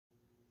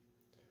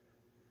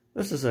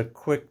This is a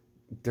quick,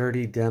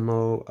 dirty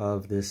demo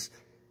of this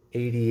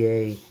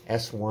ADA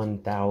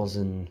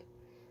S1000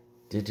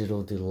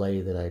 digital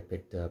delay that I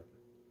picked up.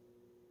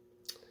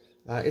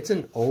 It's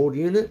an old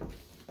unit,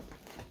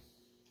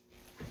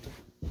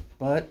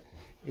 but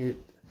it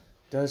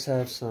does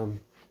have some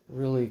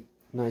really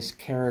nice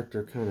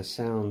character kind of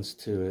sounds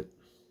to it.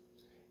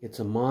 It's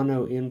a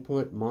mono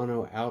input,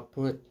 mono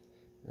output.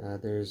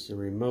 There's a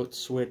remote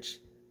switch,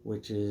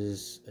 which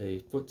is a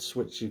foot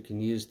switch you can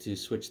use to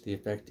switch the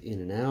effect in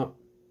and out.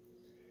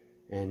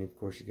 And of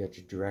course you got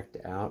your direct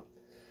out.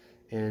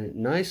 And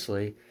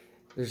nicely,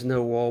 there's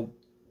no wall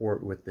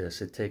wart with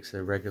this. It takes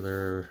a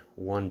regular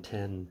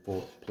 110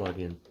 volt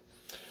plug-in.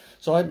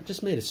 So I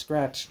just made a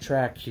scratch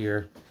track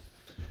here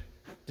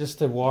just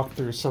to walk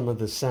through some of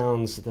the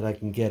sounds that I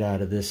can get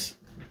out of this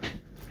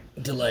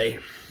delay.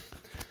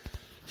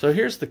 So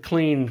here's the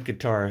clean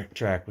guitar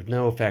track with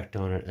no effect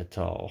on it at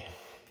all.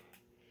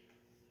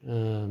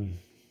 Here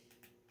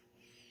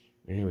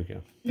we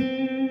go.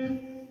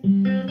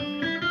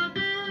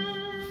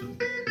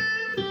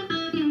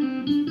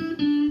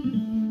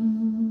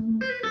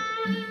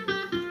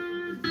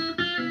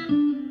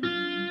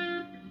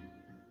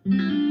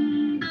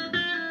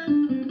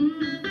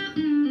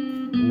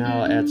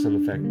 Now I'll add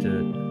some effect to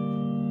it.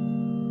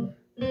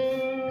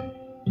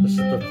 This is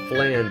the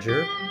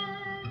flanger.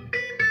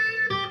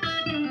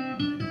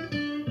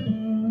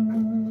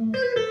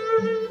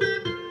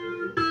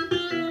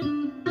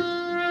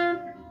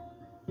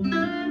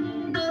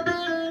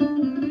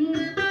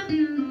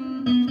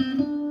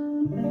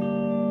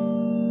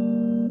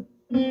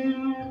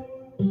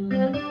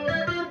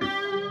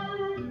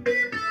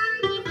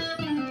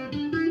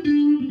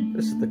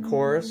 This is the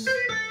chorus.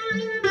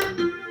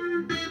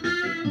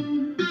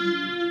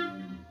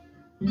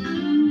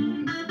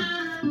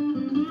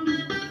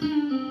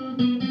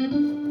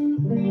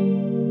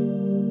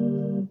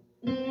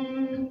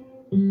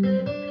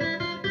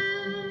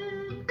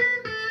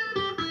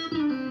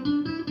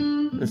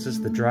 This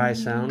is the dry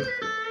sound.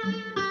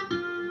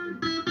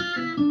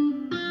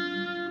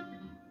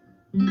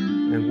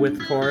 And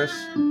with chorus,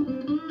 we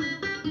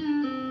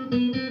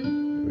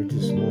do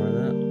some more of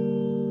that.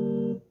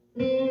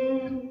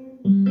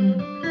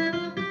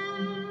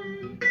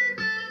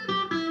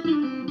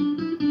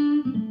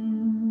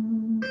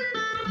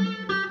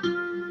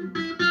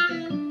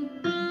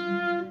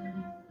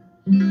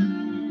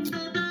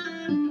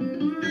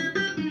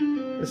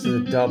 This is a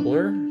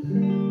doubler.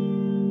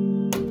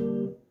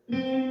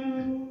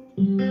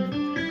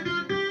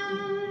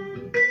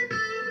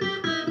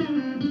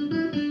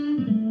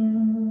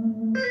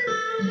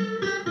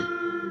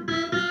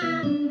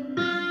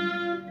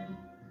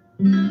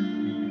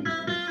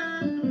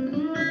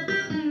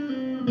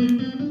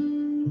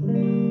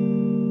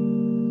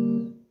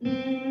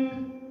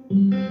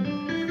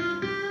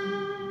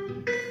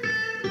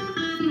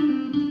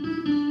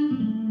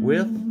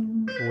 With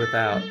and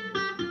without.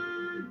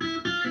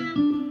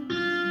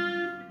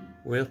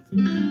 With.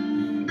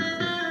 And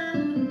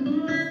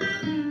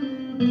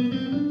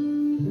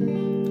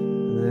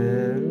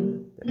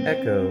then the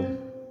echo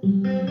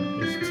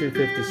is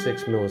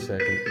 256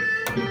 milliseconds.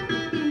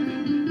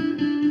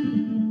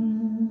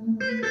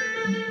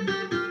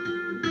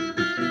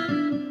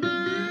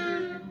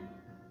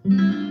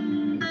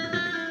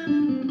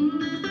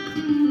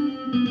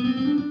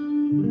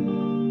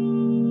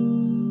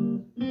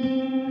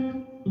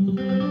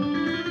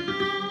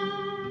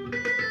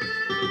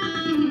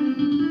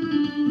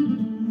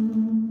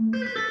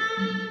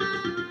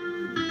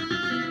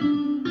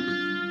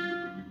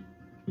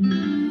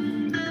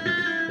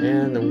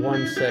 And the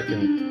 1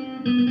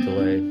 second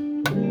delay.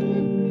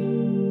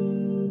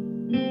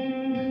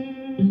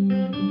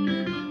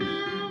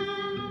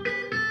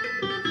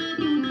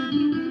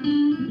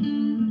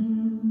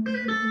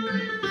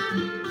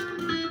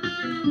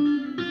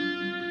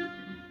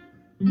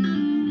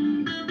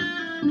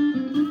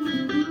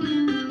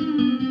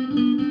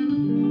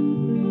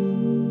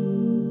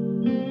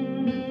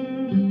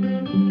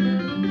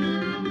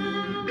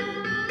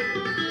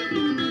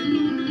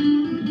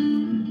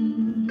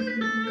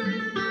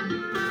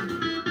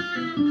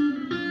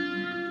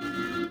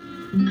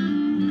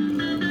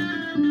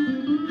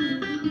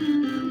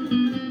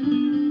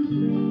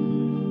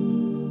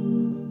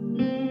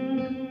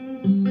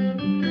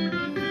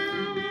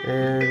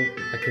 And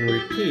I can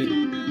repeat.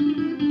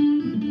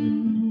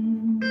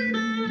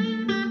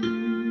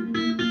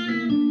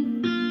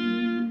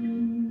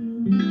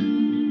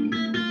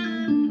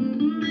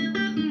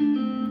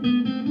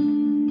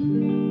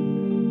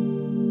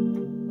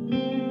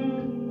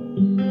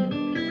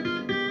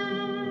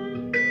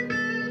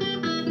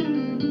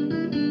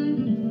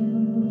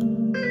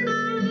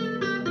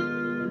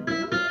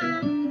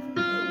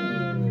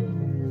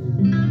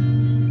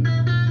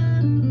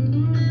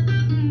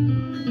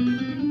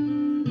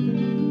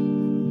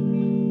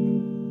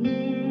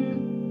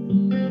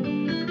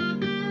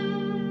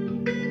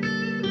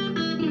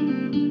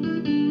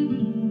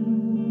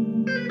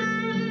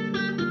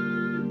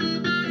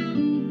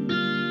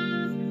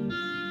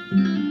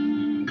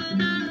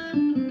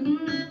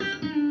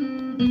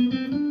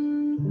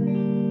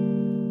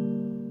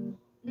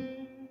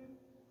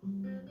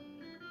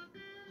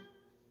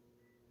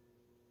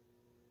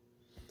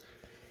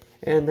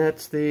 And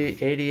that's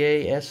the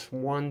ADA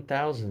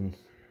S1000.